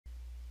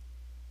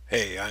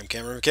Hey, I'm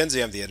Cameron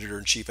McKenzie. I'm the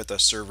editor-in-chief at the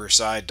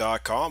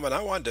serverside.com, and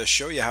I wanted to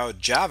show you how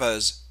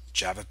Java's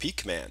javap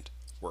command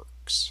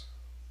works.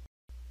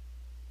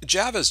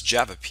 Java's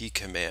javap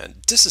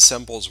command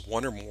disassembles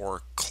one or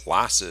more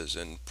classes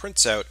and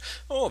prints out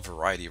a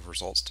variety of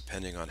results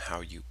depending on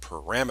how you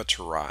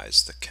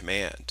parameterize the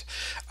command.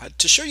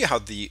 To show you how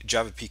the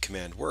javap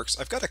command works,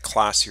 I've got a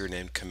class here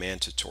named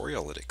command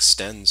tutorial. It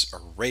extends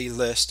array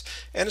list,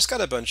 and it's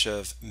got a bunch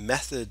of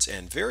methods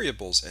and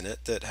variables in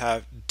it that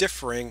have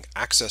differing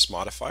access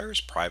modifiers,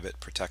 private,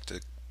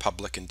 protected,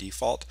 public, and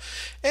default,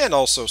 and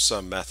also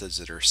some methods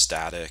that are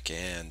static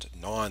and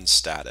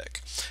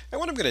non-static. And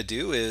what I'm going to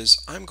do is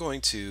I'm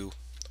going to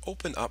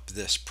open up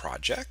this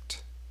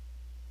project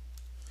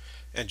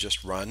and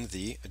just run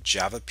the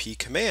javap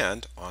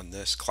command on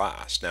this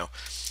class. Now,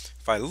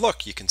 if I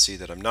look, you can see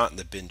that I'm not in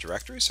the bin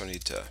directory, so I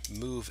need to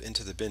move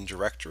into the bin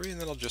directory, and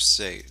then I'll just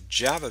say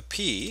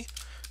javap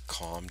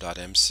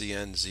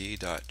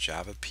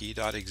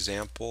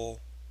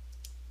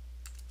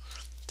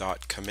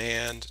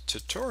com.mcnz.javap.example.command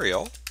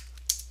tutorial.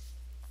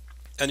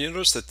 And you'll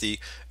notice that the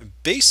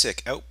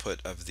basic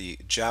output of the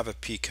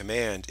javap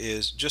command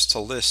is just to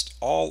list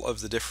all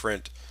of the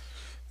different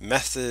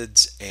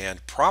methods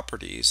and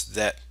properties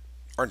that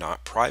are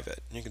not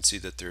private. And you can see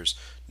that there's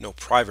no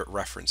private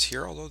reference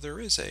here, although there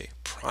is a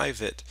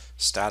private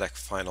static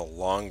final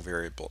long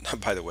variable. Now,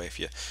 by the way, if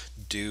you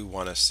do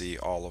want to see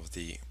all of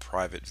the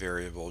private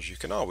variables, you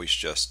can always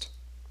just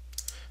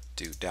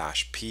do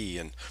 -p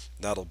and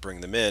that'll bring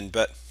them in,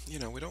 but we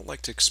don't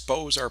like to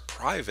expose our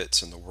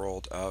privates in the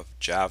world of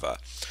Java.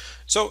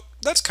 So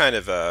that's kind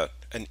of an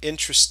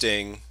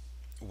interesting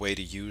way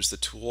to use the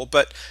tool,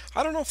 but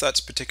I don't know if that's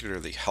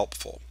particularly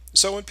helpful.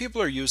 So when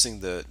people are using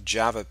the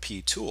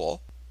javap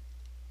tool,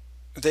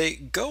 they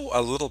go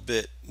a little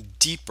bit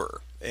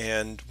deeper,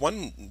 and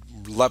one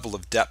level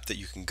of depth that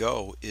you can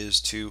go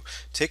is to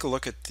take a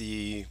look at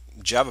the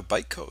Java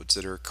bytecodes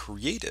that are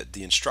created,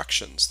 the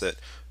instructions that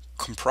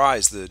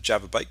comprise the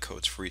Java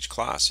bytecodes for each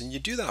class, and you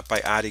do that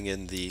by adding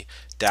in the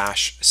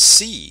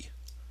 -c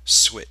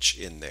switch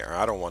in there.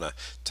 I don't want to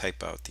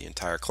type out the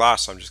entire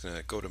class, so I'm just going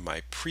to go to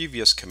my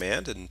previous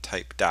command and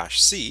type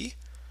 -c,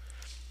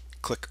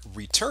 click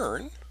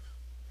return,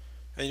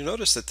 and you'll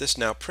notice that this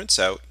now prints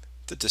out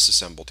the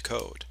disassembled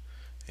code.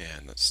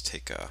 And let's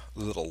take a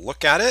little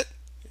look at it.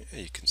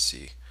 You can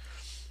see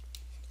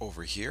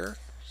over here,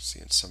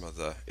 seeing some of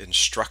the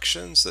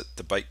instructions that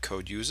the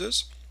bytecode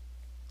uses.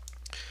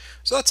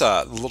 So that's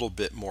a little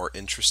bit more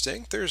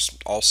interesting. There's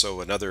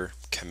also another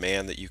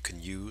command that you can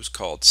use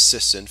called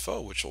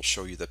sysinfo, which will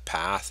show you the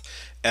path,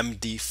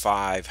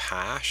 MD5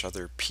 hash,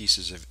 other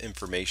pieces of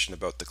information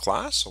about the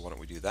class. So why don't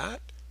we do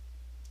that?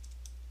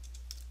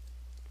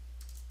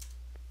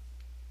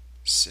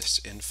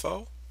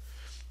 Sysinfo.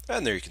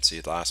 And there you can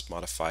see the last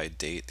modified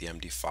date, the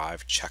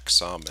MD5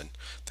 checksum, and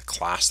the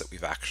class that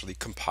we've actually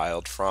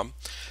compiled from.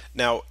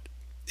 Now,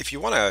 if you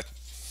want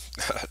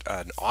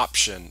an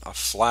option, a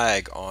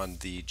flag on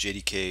the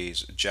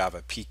JDK's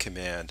javap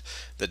command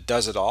that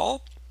does it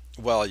all,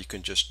 well, you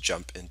can just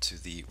jump into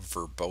the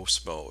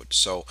verbose mode.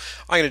 So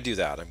I'm going to do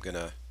that. I'm going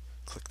to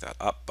click that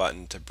up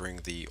button to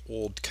bring the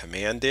old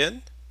command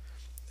in,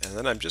 and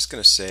then I'm just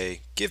going to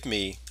say, give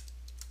me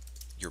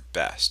your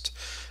best.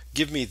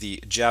 Give me the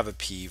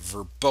javap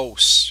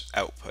verbose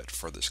output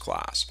for this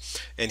class.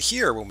 And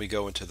here, when we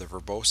go into the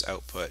verbose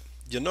output,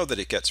 you'll know that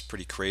it gets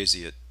pretty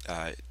crazy. It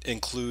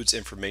includes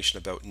information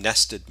about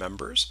nested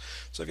members.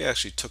 So if you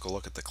actually took a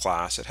look at the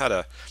class, it had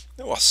a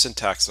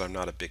syntax that I'm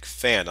not a big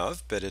fan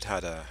of, but it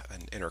had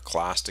an inner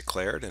class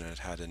declared, and it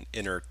had an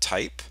inner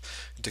type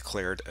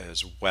declared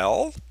as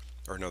well.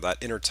 Or no,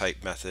 that inner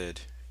type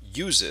method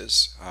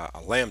uses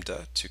a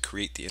lambda to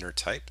create the inner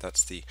type.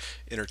 That's the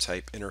inner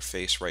type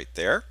interface right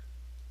there.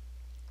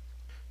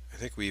 I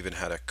think we even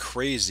had a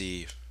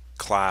crazy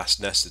class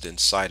nested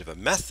inside of a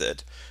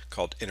method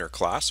called inner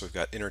class. So we've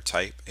got inner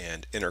type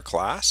and inner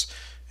class.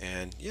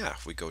 And yeah,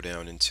 if we go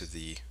down into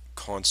the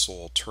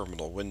console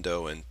terminal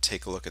window and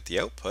take a look at the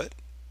output,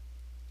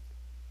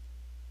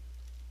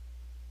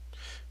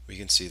 we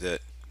can see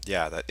that,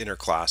 yeah, that inner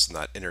class and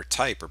that inner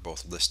type are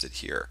both listed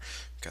here.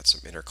 We've got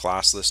some inner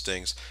class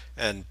listings,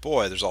 and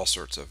boy, there's all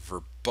sorts of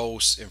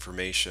verbose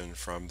information,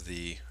 from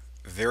the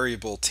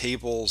variable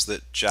tables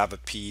that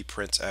javap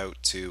prints out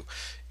to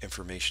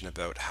information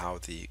about how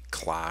the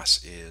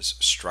class is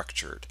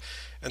structured.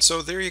 And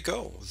so there you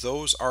go.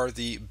 Those are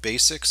the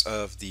basics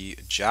of the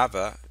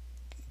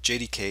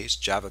JDK's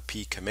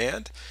javap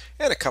command,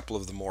 and a couple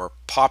of the more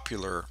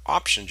popular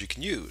options you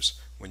can use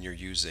when you're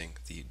using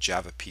the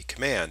javap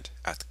command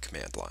at the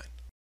command line.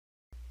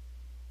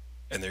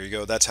 And there you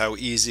go. That's how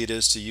easy it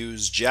is to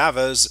use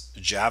Java's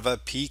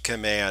javap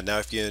command. Now,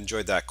 if you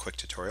enjoyed that quick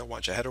tutorial, why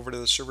don't you head over to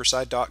the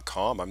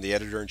serverside.com. I'm the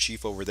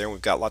editor-in-chief over there, and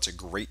we've got lots of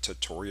great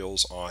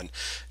tutorials on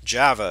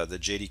Java, the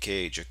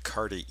JDK,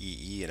 Jakarta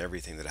EE, and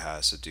everything that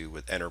has to do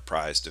with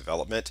enterprise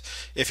development.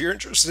 If you're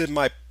interested in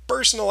my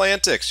personal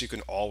antics, you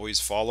can always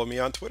follow me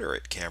on Twitter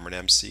at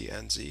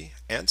CameronMCNZ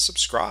and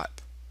subscribe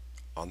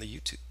on the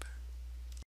YouTube.